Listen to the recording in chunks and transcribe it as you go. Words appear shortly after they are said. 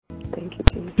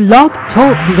Thank you, Jesus. Blog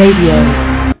Talk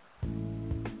Radio.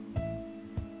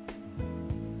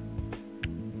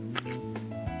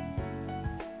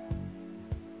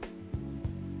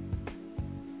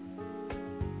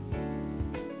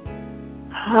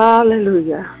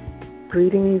 Hallelujah.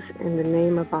 Greetings in the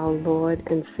name of our Lord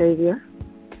and Savior,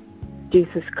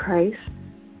 Jesus Christ.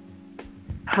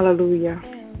 Hallelujah.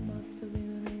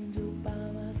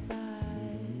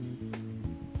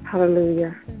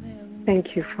 Hallelujah.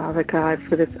 Thank you, Father God,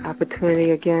 for this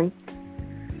opportunity again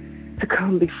to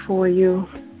come before you,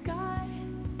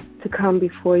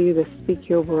 to speak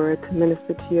your word, to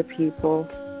minister to your people,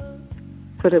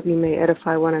 so that we may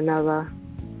edify one another,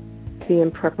 be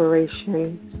in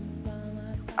preparation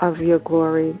of your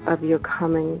glory, of your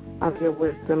coming, of your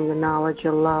wisdom, your knowledge,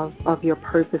 your love, of your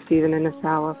purpose even in this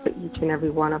hour for each and every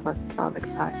one of us, Father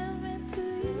God.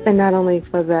 And not only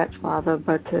for that, Father,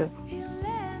 but to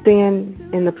stand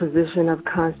in the position of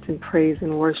constant praise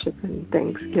and worship and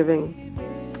thanksgiving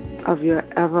of your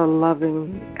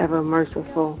ever-loving,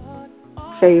 ever-merciful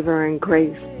favor and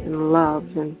grace and love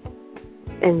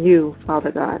and you,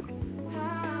 Father God.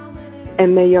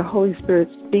 And may your Holy Spirit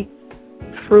speak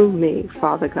through me,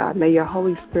 Father God. May your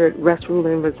Holy Spirit rest, rule,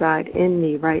 and reside in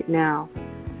me right now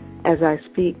as I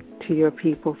speak to your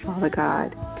people, Father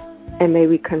God. And may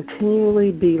we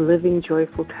continually be living,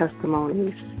 joyful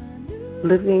testimonies,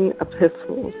 living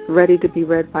epistles, ready to be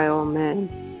read by all men,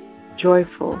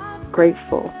 joyful,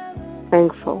 grateful,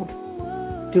 thankful,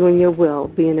 doing your will,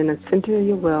 being in the center of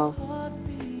your will,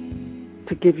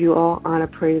 to give you all honor,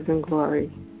 praise, and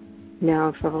glory, now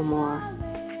and forevermore.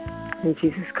 In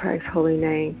Jesus Christ's holy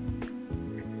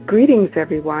name. Greetings,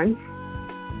 everyone.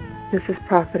 This is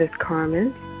Prophetess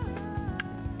Carmen,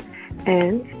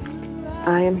 and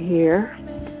I am here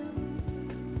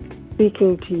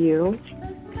speaking to you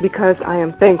because I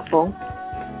am thankful,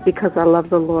 because I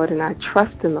love the Lord and I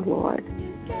trust in the Lord.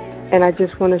 And I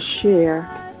just want to share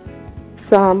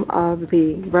some of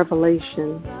the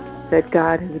revelation that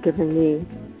God has given me.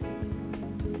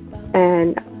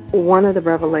 And one of the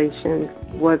revelations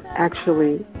was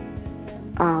actually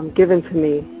given to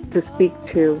me to speak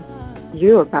to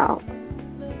you about.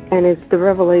 And it's the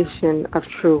revelation of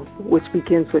truth, which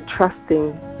begins with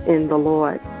trusting in the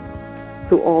Lord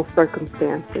through all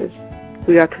circumstances.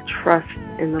 We are to trust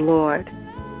in the Lord.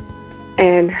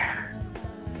 And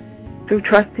through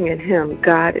trusting in Him,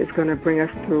 God is going to bring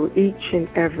us through each and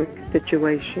every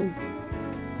situation.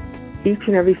 Each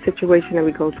and every situation that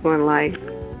we go through in life,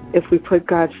 if we put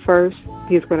God first,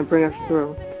 He is going to bring us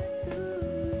through.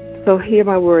 So hear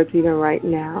my words even right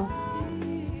now.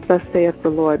 Thus saith the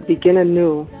Lord, begin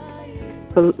anew.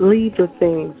 Believe the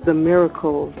things, the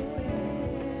miracles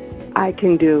I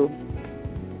can do.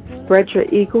 Spread your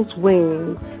eagle's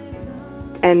wings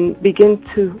and begin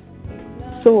to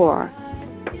soar.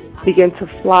 Begin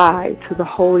to fly to the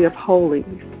Holy of Holies.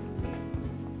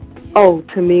 Oh,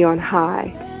 to me on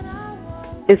high.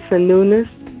 It's a newness,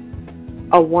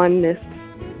 a oneness,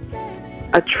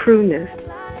 a trueness.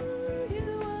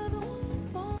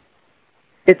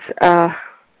 It's a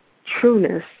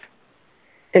trueness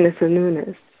and it's a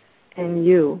newness in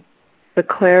you. The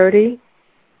clarity,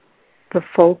 the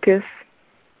focus,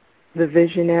 the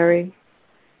visionary,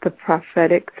 the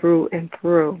prophetic through and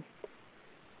through.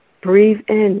 Breathe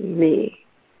in me.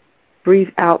 Breathe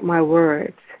out my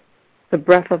words, the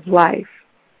breath of life,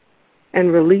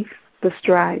 and release the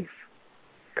strife.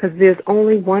 Because there's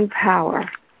only one power.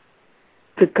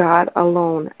 To God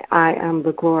alone I am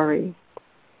the glory.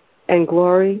 And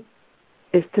glory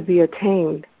is to be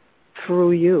attained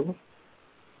through you.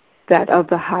 That of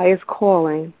the highest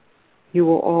calling you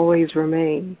will always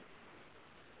remain.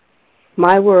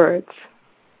 My words,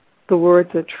 the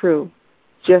words are true.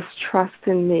 Just trust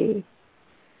in me,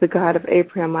 the God of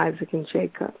Abraham, Isaac, and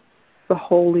Jacob, the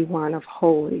Holy One of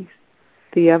Holies,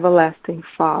 the everlasting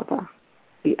Father,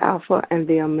 the Alpha and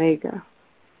the Omega,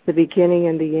 the beginning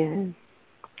and the end,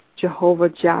 Jehovah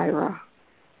Jireh,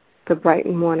 the bright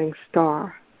and morning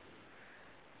star.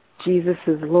 Jesus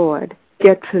is Lord.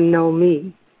 Get to know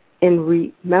me in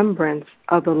remembrance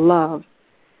of the love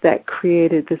that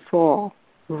created this all.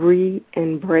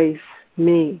 Re-embrace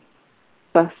me,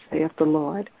 thus saith the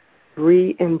Lord.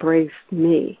 Re-embrace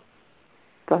me,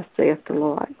 thus saith the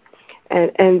Lord.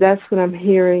 And that's what I'm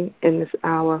hearing in this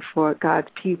hour for God's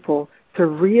people, to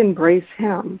re-embrace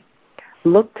Him.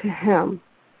 Look to Him.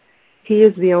 He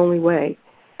is the only way.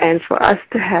 And for us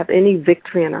to have any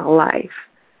victory in our life,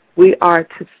 we are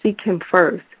to seek Him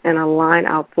first and align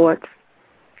our thoughts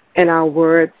and our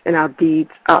words and our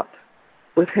deeds up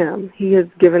with Him. He has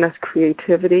given us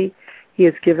creativity. He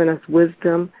has given us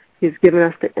wisdom. He has given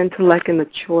us the intellect and the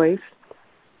choice.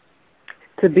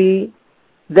 to be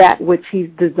that which He's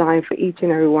designed for each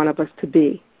and every one of us to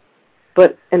be.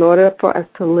 But in order for us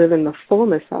to live in the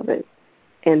fullness of it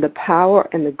and the power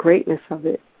and the greatness of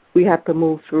it, we have to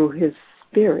move through His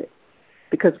Spirit,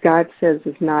 because God says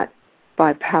it's not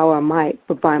by power or might,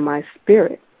 but by my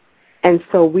Spirit. And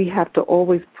so we have to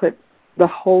always put the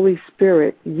Holy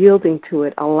Spirit, yielding to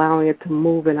it, allowing it to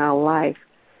move in our life,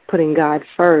 putting God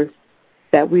first,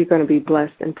 that we're going to be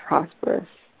blessed and prosperous.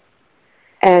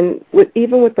 And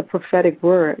even with the prophetic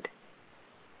word,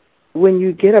 when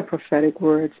you get a prophetic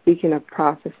word, speaking of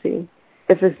prophecy,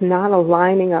 if it's not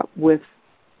aligning up with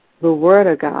the Word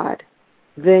of God,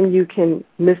 then you can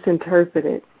misinterpret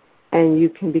it and you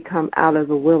can become out of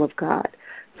the will of God.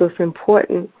 So it's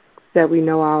important that we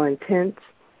know our intents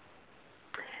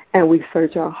and we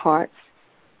search our hearts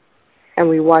and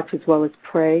we watch as well as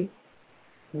pray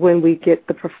when we get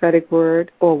the prophetic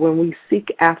word or when we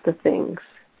seek after things.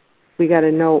 We got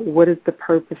to know what is the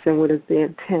purpose and what is the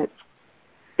intent.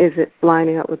 Is it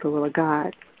lining up with the will of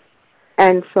God?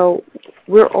 And so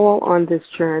we're all on this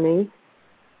journey,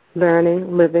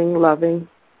 learning, living, loving,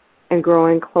 and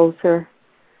growing closer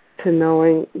to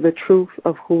knowing the truth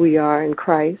of who we are in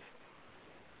Christ,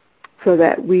 so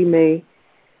that we may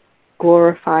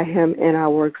glorify Him in our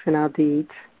works and our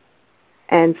deeds.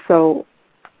 And so,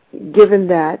 given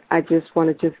that, I just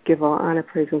want to just give all honor,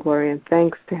 praise, and glory and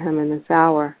thanks to Him in this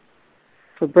hour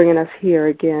for bringing us here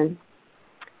again.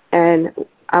 And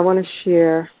I want to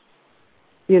share,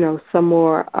 some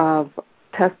more of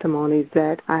testimonies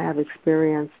that I have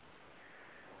experienced,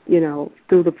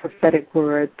 through the prophetic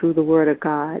word, through the Word of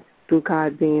God, through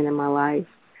God being in my life,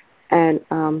 and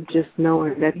just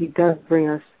knowing that He does bring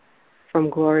us from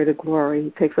glory to glory. He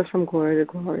takes us from glory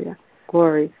to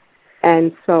glory.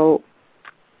 And so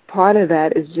part of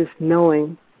that is just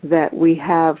knowing that we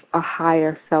have a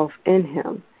higher self in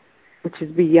Him, which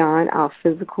is beyond our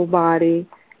physical body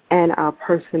and our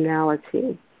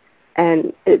personality.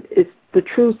 And it's the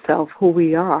true self, who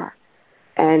we are.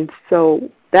 And so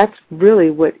that's really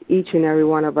what each and every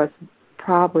one of us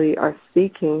probably are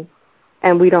seeking,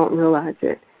 and we don't realize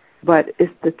it. But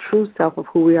it's the true self of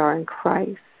who we are in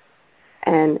Christ.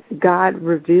 And God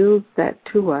reveals that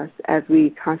to us as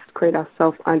we consecrate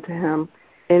ourselves unto Him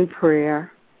in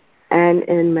prayer and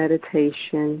in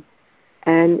meditation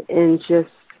and in just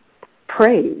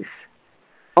praise.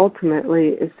 Ultimately,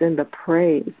 it's in the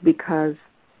praise, because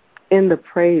in the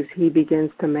praise He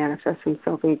begins to manifest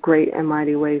Himself in great and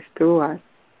mighty ways through us.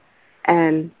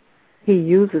 And He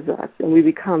uses us, and we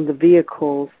become the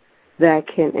vehicles that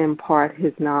can impart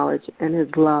His knowledge and His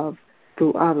love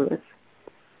through others.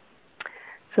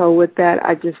 So with that,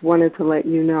 I just wanted to let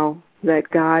you know that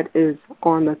God is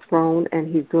on the throne,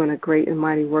 and He's doing a great and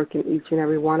mighty work in each and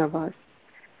every one of us.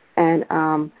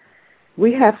 And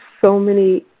we have so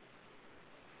many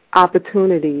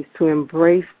opportunities to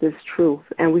embrace this truth,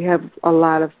 and we have a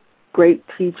lot of great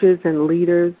teachers and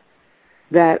leaders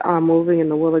that are moving in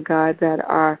the will of God, that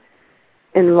are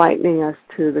enlightening us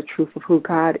to the truth of who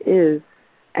God is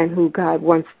and who God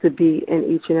wants to be in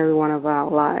each and every one of our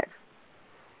lives.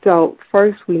 So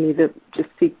first we need to just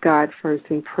seek God first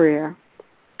in prayer,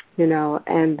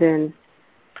 and then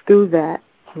through that,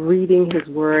 reading His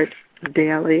Word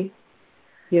daily,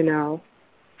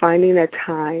 finding that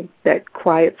time, that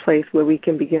quiet place where we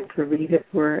can begin to read His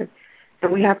Word.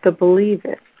 And we have to believe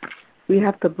it. We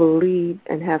have to believe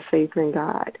and have faith in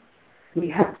God. We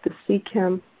have to seek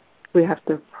Him. We have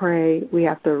to pray. We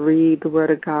have to read the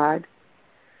Word of God.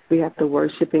 We have to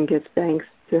worship and give thanks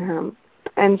to Him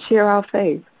and share our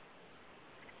faith.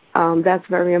 That's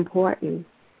very important,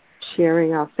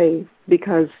 sharing our faith,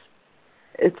 because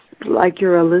it's like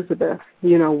you're Elizabeth,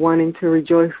 wanting to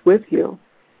rejoice with you.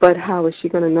 But how is she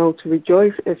going to know to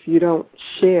rejoice if you don't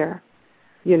share,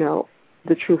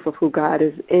 the truth of who God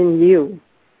is in you,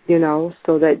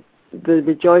 so that the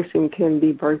rejoicing can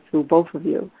be birthed through both of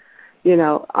you.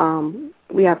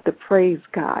 We have to praise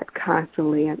God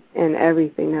constantly in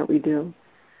everything that we do,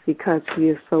 because He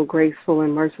is so graceful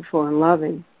and merciful and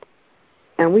loving.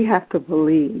 And we have to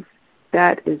believe.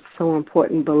 That is so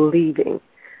important, believing,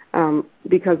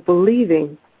 because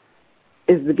believing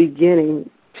is the beginning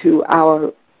to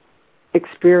our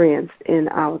experience in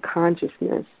our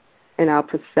consciousness, in our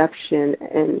perception,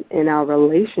 and in our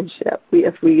relationship.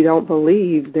 If we don't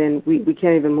believe, then we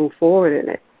can't even move forward in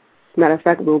it. Matter of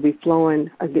fact, we'll be going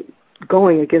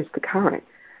against the current,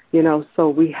 so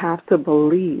we have to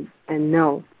believe and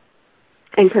know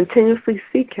and continuously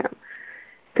seek Him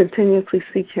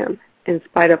in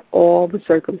spite of all the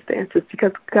circumstances,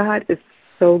 because God is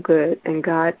so good and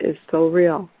God is so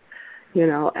real,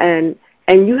 and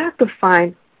you have to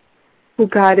find who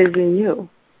God is in you.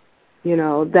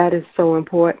 That is so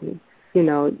important.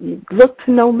 You look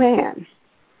to no man.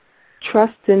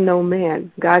 Trust in no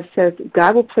man. God says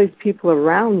God will place people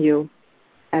around you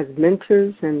as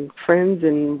mentors and friends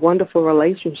and wonderful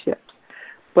relationships.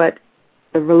 But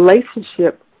the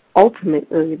relationship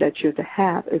ultimately that you're to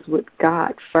have is with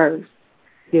God first.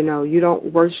 You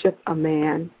don't worship a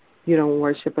man. You don't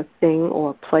worship a thing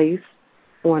or a place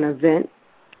or an event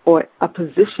or a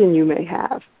position you may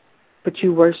have. But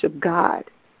you worship God,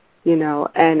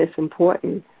 and it's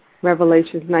important.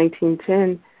 Revelations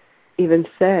 19:10 even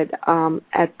said,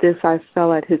 at this I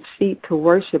fell at his feet to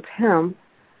worship him,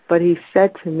 but he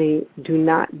said to me, do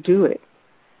not do it.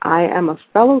 I am a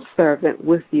fellow servant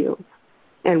with you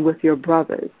and with your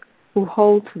brothers who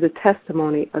hold to the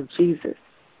testimony of Jesus.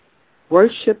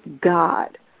 Worship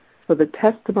God, for the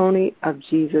testimony of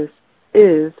Jesus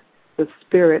is the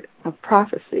spirit of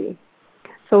prophecy.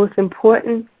 So it's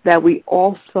important that we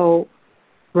also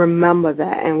remember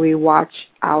that, and we watch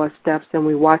our steps and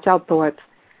we watch our thoughts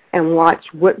and watch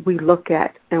what we look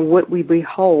at and what we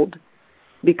behold,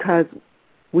 because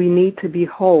we need to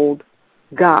behold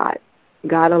God.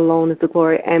 God alone is the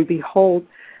glory, and behold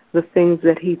the things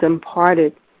that he's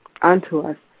imparted unto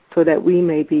us so that we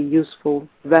may be useful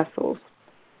vessels.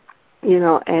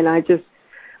 And I just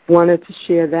wanted to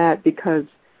share that because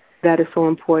that is so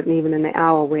important even in the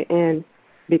hour we're in,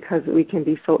 because we can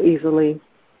be so easily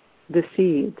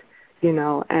deceived,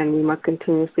 and we must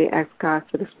continuously ask God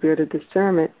for the spirit of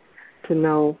discernment to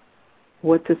know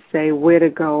what to say, where to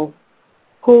go,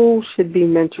 who should be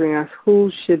mentoring us,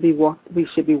 who should be we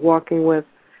should be walking with,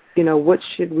 what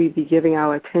should we be giving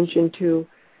our attention to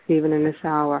even in this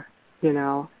hour.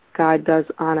 God does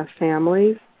honor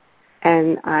families,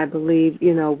 and I believe,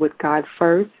 with God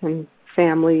first, and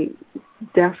family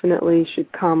definitely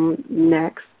should come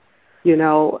next,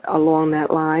 along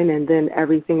that line, and then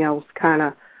everything else kind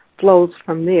of flows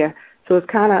from there. So it's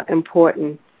kind of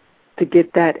important to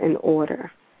get that in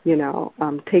order,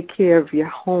 take care of your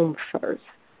home first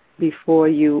before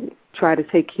you try to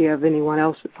take care of anyone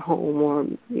else's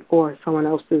home or someone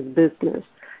else's business.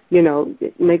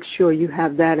 Make sure you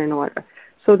have that in order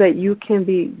so that you can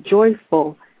be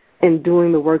joyful in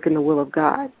doing the work in the will of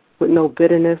God with no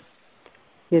bitterness,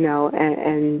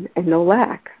 and no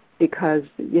lack, because,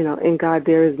 in God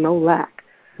there is no lack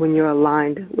when you're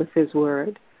aligned with his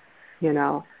word.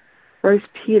 First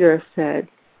Peter said,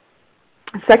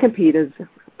 Second Peter's,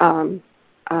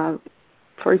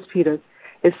 First Peter,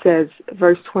 it says,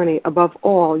 verse 20, above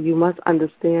all, you must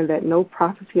understand that no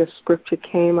prophecy of Scripture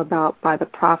came about by the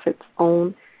prophet's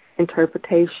own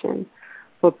interpretation.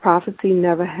 For prophecy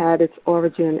never had its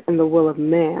origin in the will of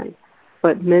man,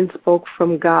 but men spoke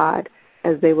from God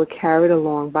as they were carried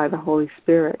along by the Holy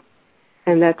Spirit.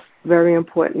 And that's very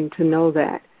important to know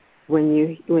that when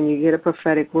you get a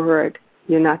prophetic word,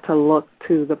 you're not to look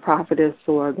to the prophetess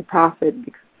or the prophet.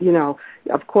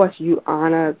 Of course you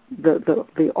honor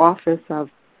the office of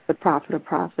the prophet or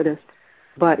prophetess,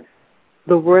 but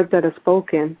the words that are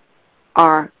spoken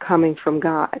are coming from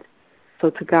God. So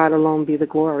to God alone be the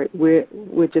glory.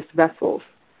 We're just vessels,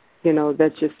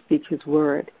 that just speak his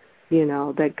word,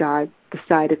 that God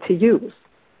decided to use,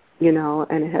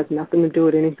 and it has nothing to do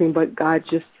with anything but God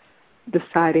just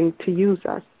deciding to use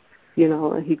us.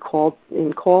 And he called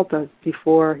us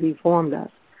before he formed us,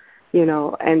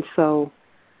 and so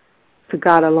to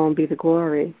God alone be the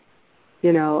glory,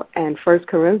 and 1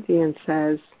 Corinthians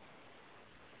says,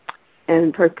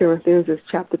 and 1 Corinthians is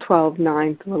chapter 12,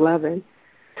 9 to 11,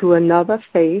 to another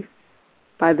faith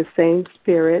by the same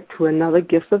Spirit, to another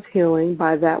gifts of healing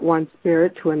by that one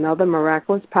Spirit, to another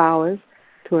miraculous powers,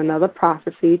 to another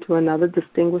prophecy, to another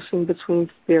distinguishing between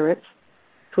spirits,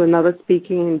 to another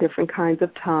speaking in different kinds of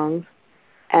tongues,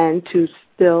 and to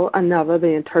still another the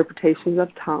interpretations of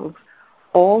tongues.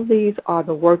 All these are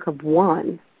the work of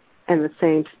one and the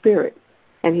same Spirit,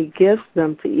 and he gives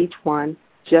them to each one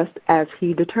just as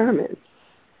he determines.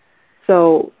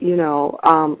 So,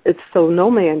 it's so no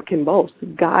man can boast.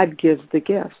 God gives the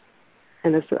gifts,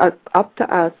 and it's up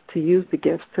to us to use the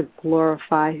gifts to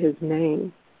glorify his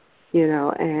name,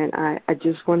 and I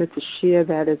just wanted to share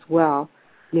that as well,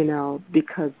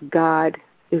 because God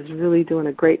is really doing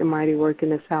a great and mighty work in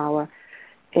this hour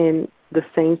in the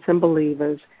saints and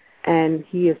believers, and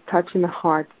he is touching the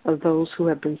hearts of those who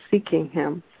have been seeking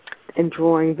him and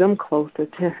drawing them closer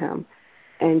to him.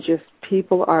 And just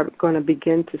people are going to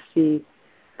begin to see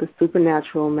the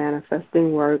supernatural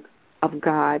manifesting work of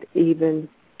God even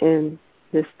in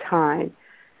this time,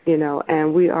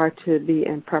 and we are to be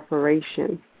in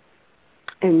preparation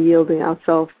and yielding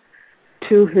ourselves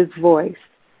to his voice,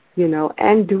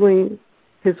 and doing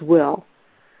his will,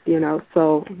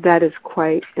 So that is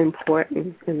quite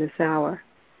important in this hour,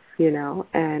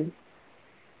 and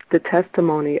the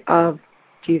testimony of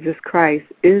Jesus Christ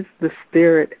is the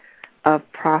spirit of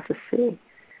prophecy.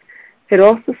 It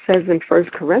also says in 1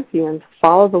 Corinthians,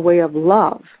 follow the way of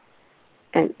love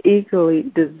and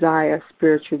eagerly desire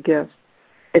spiritual gifts,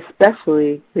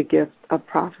 especially the gift of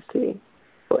prophecy.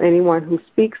 For anyone who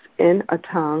speaks in a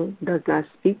tongue does not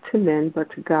speak to men but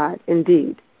to God.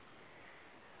 Indeed,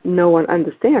 no one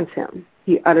understands him.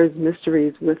 He utters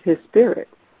mysteries with his spirit.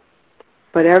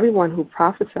 But everyone who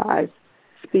prophesies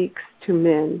speaks to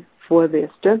men for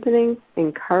their strengthening,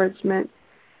 encouragement,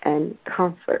 and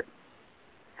comfort.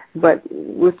 But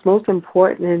what's most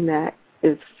important in that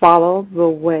is follow the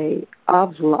way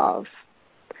of love.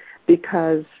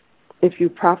 Because if you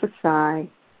prophesy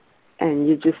and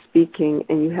you're just speaking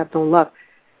and you have no love,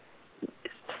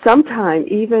 sometimes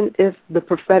even if the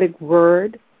prophetic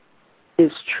word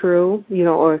is true,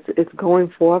 or it's going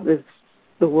forth, it's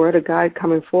the word of God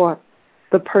coming forth,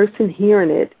 the person hearing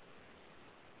it,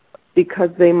 because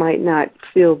they might not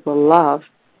feel the love,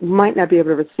 might not be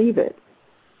able to receive it.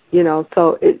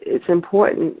 So it's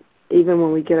important, even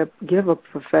when we give a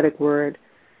prophetic word,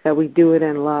 that we do it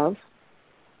in love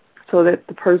so that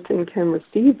the person can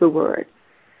receive the word.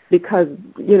 Because,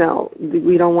 we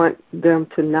don't want them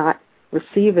to not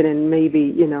receive it and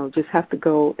maybe, just have to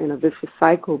go in a vicious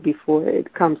cycle before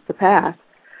it comes to pass,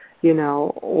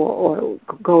 or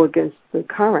go against the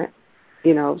current.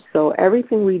 So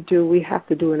everything we do, we have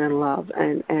to do it in love,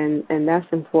 and that's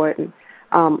important.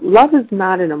 Love is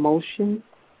not an emotion;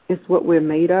 it's what we're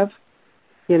made of,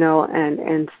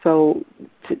 and so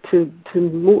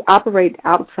to operate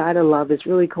outside of love is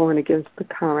really going against the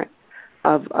current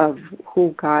of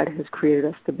who God has created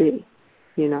us to be,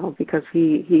 because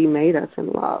He made us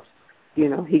in love.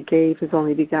 He gave His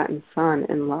only begotten Son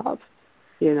in love.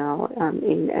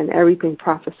 And everything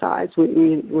prophesies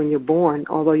when you're born,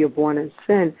 although you're born in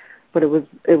sin, but it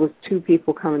was two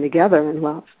people coming together in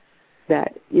love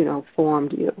that,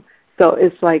 formed you. So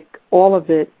it's like all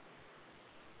of it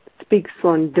speaks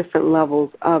on different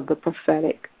levels of the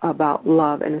prophetic about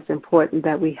love, and it's important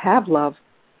that we have love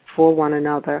for one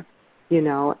another, and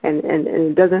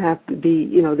it doesn't have to be,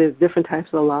 there's different types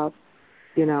of love,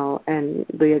 and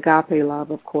the agape love,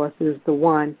 of course, is the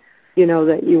one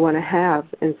that you want to have.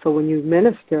 And so when you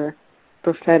minister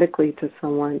prophetically to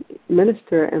someone,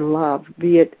 minister in love,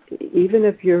 be it, even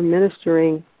if you're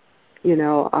ministering,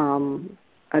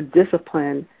 a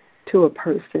discipline to a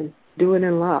person, do it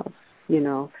in love.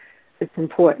 It's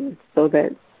important so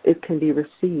that it can be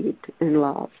received in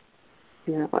love.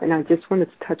 And I just wanted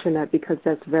to touch on that because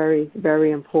that's very,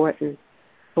 very important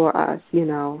for us,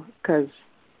 because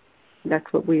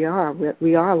that's what we are.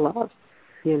 We are love.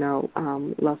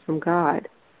 Love from God.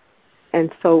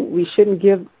 And so we shouldn't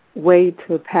give way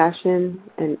to passion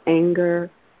and anger,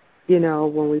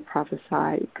 when we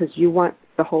prophesy, because you want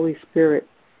the Holy Spirit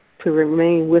to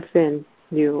remain within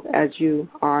you as you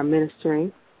are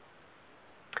ministering,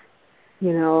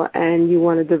 and you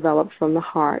want to develop from the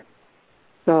heart.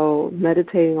 So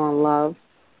meditating on love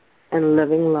and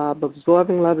living love,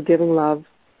 absorbing love, giving love,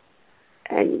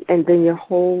 and then your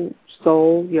whole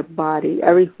soul, your body,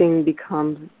 everything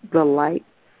becomes the light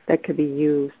that could be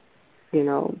used,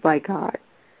 by God.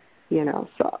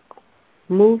 So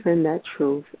move in that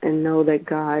truth and know that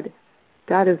God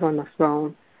is on the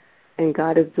throne and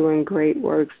God is doing great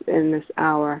works in this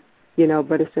hour,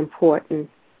 but it's important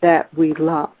that we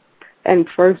love. And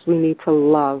first we need to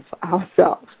love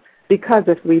ourselves, because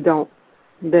if we don't,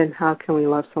 then how can we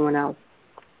love someone else?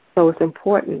 So it's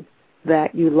important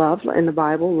that you love, in the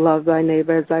Bible, love thy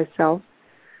neighbor as thyself.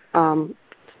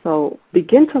 So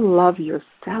begin to love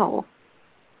yourself.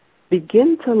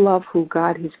 Begin to love who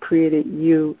God has created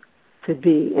you to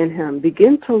be in Him.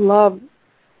 Begin to love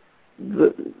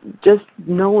just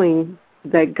knowing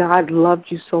that God loved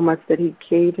you so much that He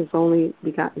gave His only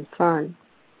begotten Son,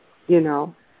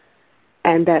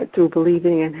 and that through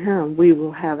believing in Him, we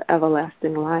will have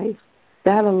everlasting life.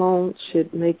 That alone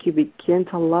should make you begin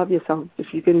to love yourself.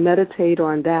 If you can meditate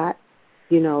on that,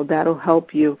 that'll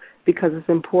help you, because it's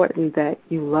important that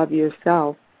you love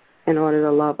yourself in order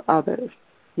to love others,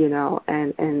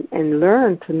 and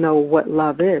learn to know what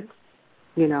love is,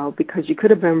 because you could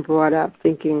have been brought up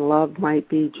thinking love might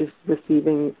be just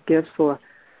receiving gifts or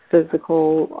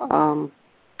physical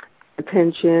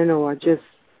attention, or just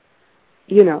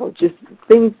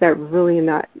things that really are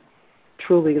not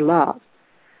truly love.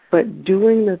 But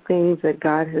doing the things that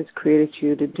God has created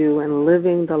you to do and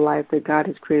living the life that God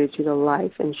has created you to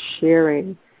live, and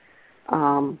sharing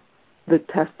the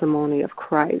testimony of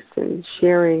Christ, and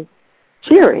sharing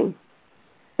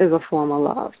is a form of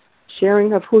love.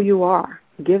 Sharing of who you are,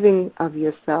 giving of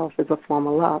yourself is a form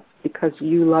of love because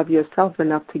you love yourself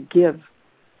enough to give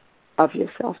of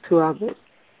yourself to others.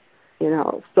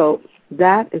 So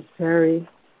that is very,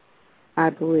 I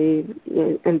believe,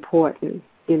 important.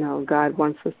 God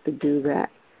wants us to do that.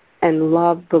 And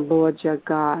love the Lord your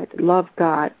God. Love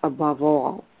God above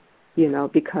all,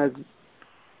 because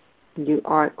you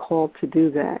are called to do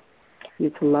that.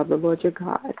 You're to love the Lord your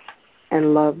God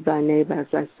and love thy neighbor as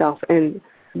thyself. And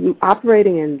you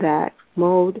operating in that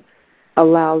mode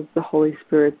allows the Holy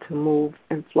Spirit to move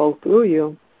and flow through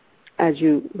you as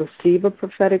you receive a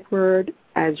prophetic word,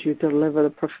 as you deliver the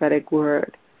prophetic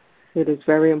word. It is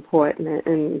very important,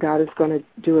 and God is going to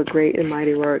do a great and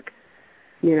mighty work,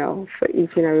 for each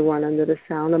and every one under the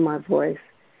sound of my voice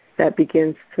that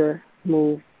begins to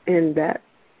move in that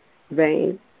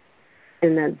vein,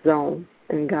 in that zone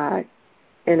in God.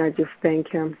 And I just thank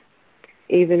him,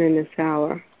 even in this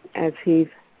hour, as he's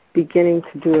beginning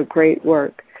to do a great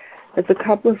work. There's a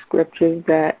couple of scriptures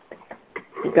that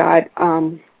God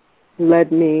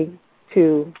led me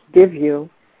to give you,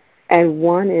 and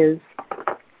one is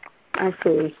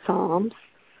actually Psalms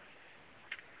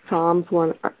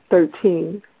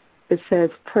 113. It says,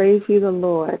 "Praise ye the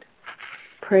Lord.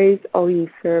 Praise, O ye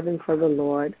servants of the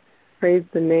Lord. Praise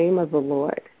the name of the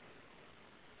Lord.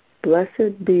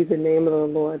 Blessed be the name of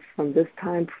the Lord from this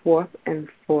time forth and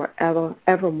forever,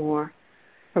 evermore.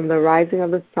 From the rising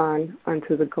of the sun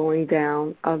unto the going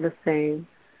down of the same,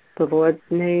 the Lord's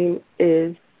name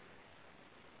is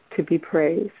to be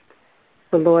praised.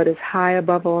 The Lord is high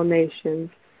above all nations,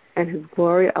 and his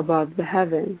glory above the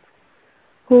heavens.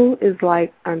 Who is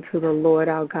like unto the Lord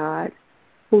our God,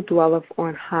 who dwelleth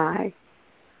on high,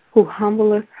 who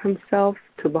humbleth himself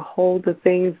to behold the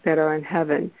things that are in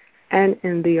heaven and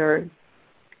in the earth?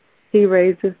 He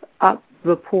raiseth up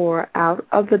the poor out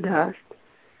of the dust,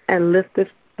 and lifteth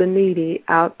the needy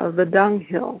out of the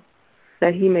dunghill,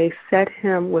 that he may set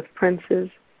him with princes,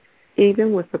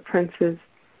 even with the princes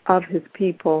of his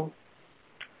people.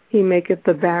 He maketh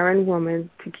the barren woman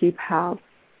to keep house,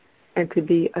 and to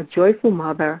be a joyful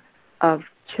mother of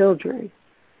children.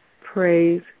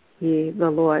 Praise ye the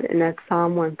Lord." And that's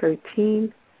Psalm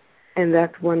 113, and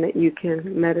that's one that you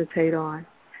can meditate on.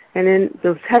 And in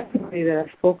the testimony that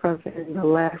I spoke of in the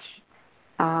last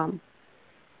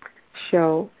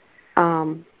show,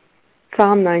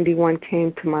 Psalm 91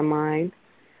 came to my mind,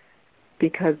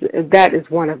 because that is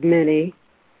one of many.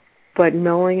 But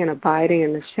knowing and abiding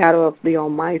in the shadow of the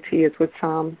Almighty is what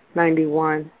Psalm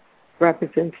 91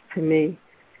 represents to me.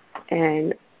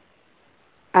 And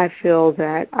I feel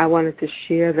that I wanted to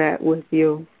share that with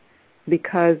you,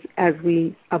 because as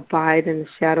we abide in the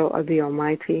shadow of the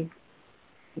Almighty,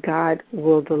 God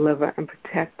will deliver and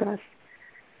protect us.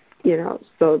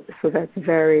 So that's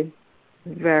very,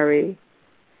 very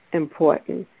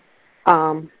important.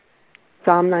 Psalm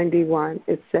 91,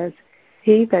 it says,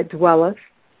 "He that dwelleth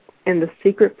in the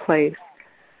secret place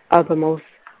of the Most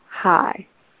High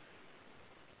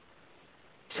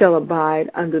shall abide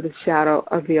under the shadow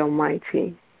of the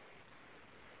Almighty."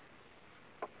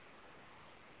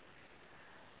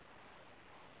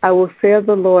 I will say of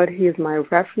the Lord, he is my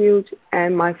refuge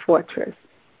and my fortress.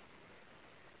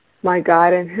 My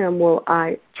God, in him will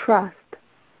I trust.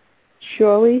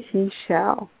 Surely he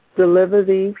shall deliver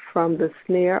thee from the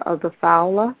snare of the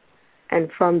fowler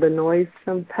and from the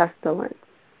noisome pestilence.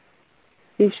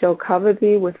 He shall cover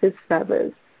thee with his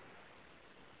feathers,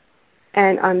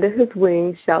 and under his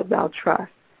wings shalt thou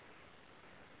trust.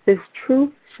 His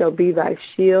truth shall be thy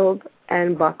shield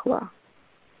and buckler.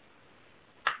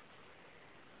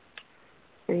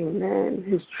 Amen.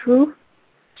 His truth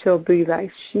shall be thy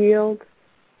shield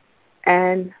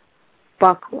and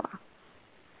buckler.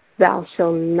 Thou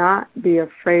shalt not be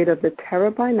afraid of the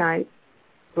terror by night,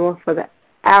 nor for the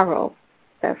arrow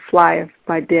that flieth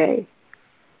by day.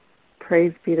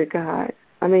 Praise be to God.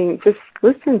 I mean, just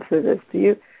listen to this.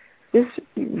 You just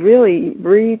really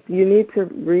read. You need to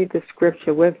read the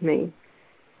scripture with me,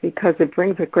 because it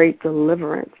brings a great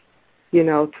deliverance,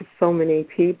 to so many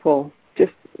people.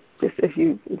 Just if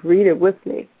you read it with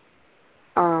me.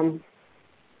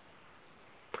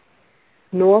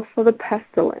 Nor for the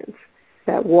pestilence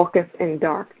that walketh in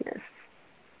darkness.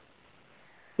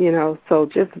 So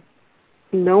just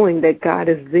knowing that God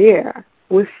is there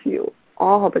with you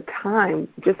all the time,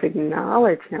 just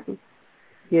acknowledge him,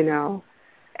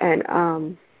 and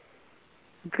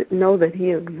know that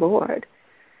he is Lord.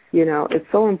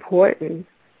 It's so important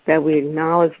that we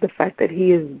acknowledge the fact that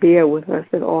he is there with us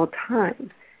at all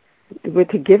times. We're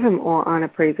to give him all honor,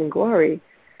 praise, and glory,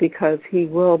 because he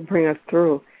will bring us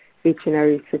through each and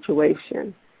every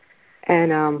situation.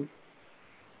 And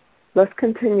Let's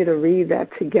continue to read that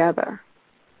together.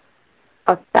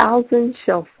 1,000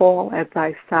 shall fall at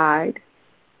thy side,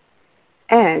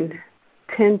 and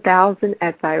 10,000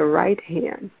 at thy right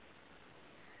hand,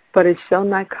 but it shall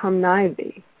not come nigh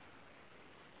thee.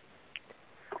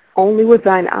 Only with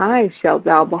thine eyes shalt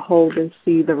thou behold and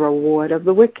see the reward of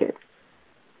the wicked.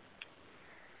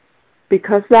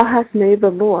 Because thou hast made the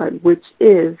Lord, which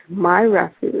is my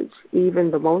refuge, even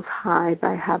the Most High,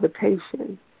 thy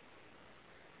habitation,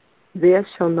 there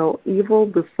shall no evil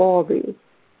befall thee,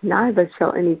 neither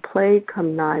shall any plague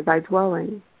come nigh thy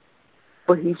dwelling.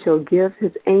 For he shall give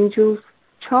his angels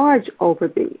charge over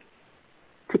thee,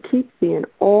 to keep thee in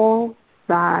all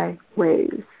thy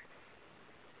ways.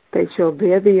 They shall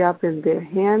bear thee up in their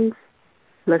hands,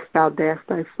 lest thou dash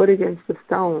thy foot against a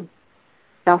stone.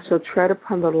 Thou shalt tread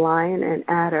upon the lion and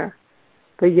adder,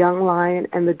 the young lion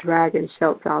and the dragon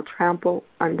shalt thou trample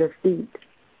under feet.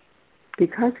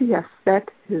 Because he hath set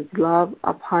his love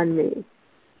upon me,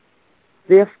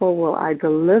 therefore will I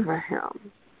deliver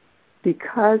him.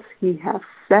 Because he hath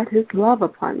set his love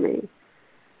upon me,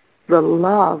 the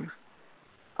love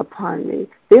upon me,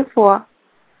 therefore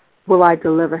will I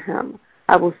deliver him.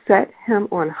 I will set him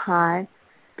on high,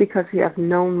 because he hath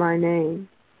known my name.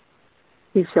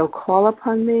 He shall call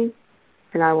upon me,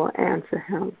 and I will answer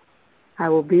him. I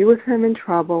will be with him in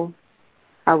trouble.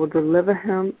 I will deliver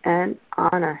him and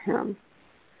honor him.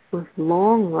 With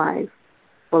long life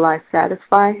will I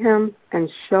satisfy him and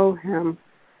show him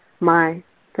my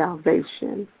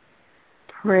salvation.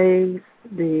 Praise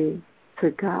be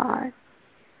to God.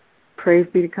 Praise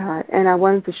be to God. And I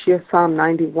wanted to share Psalm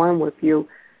 91 with you.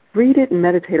 Read it and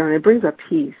meditate on it. It brings a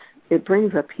peace. It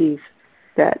brings a peace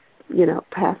that,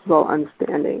 passes all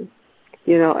understanding.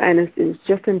 And it's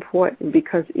just important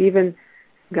because even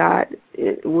God,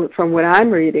 from what I'm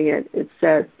reading it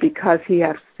says, because he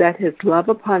hath set his love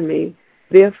upon me,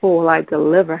 therefore will I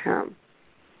deliver him.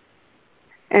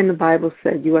 And the Bible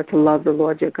said you are to love the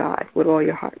Lord your God with all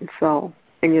your heart and soul,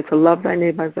 and you're to love thy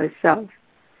neighbor as thyself.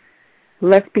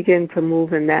 Let's begin to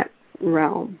move in that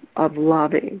realm of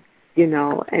loving,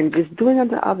 and just doing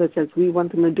unto others as we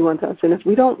want them to do unto us. And if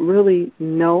we don't really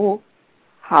know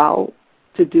how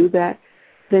to do that,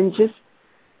 then just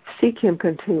seek him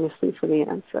continuously for the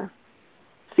answer.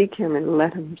 Seek him and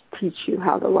let him teach you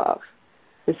how to love.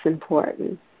 It's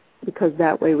important because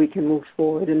that way we can move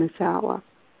forward in this hour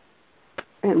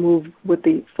and move with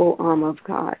the full armor of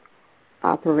God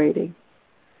operating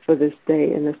for this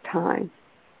day and this time.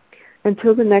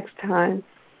 Until the next time,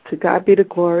 to God be the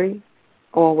glory,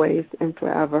 always and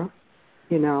forever,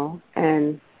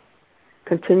 and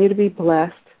continue to be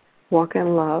blessed, walk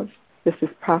in love. This is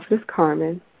Prophetess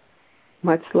Carmen.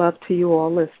 Much love to you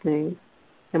all listening.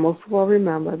 And most of all,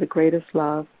 remember, the greatest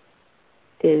love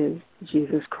is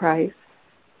Jesus Christ.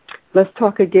 Let's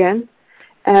talk again.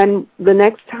 And the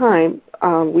next time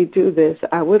we do this,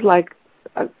 I would like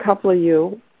a couple of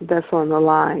you that's on the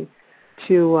line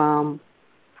to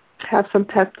have some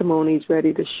testimonies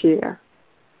ready to share.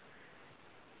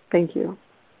 Thank you.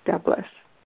 God bless.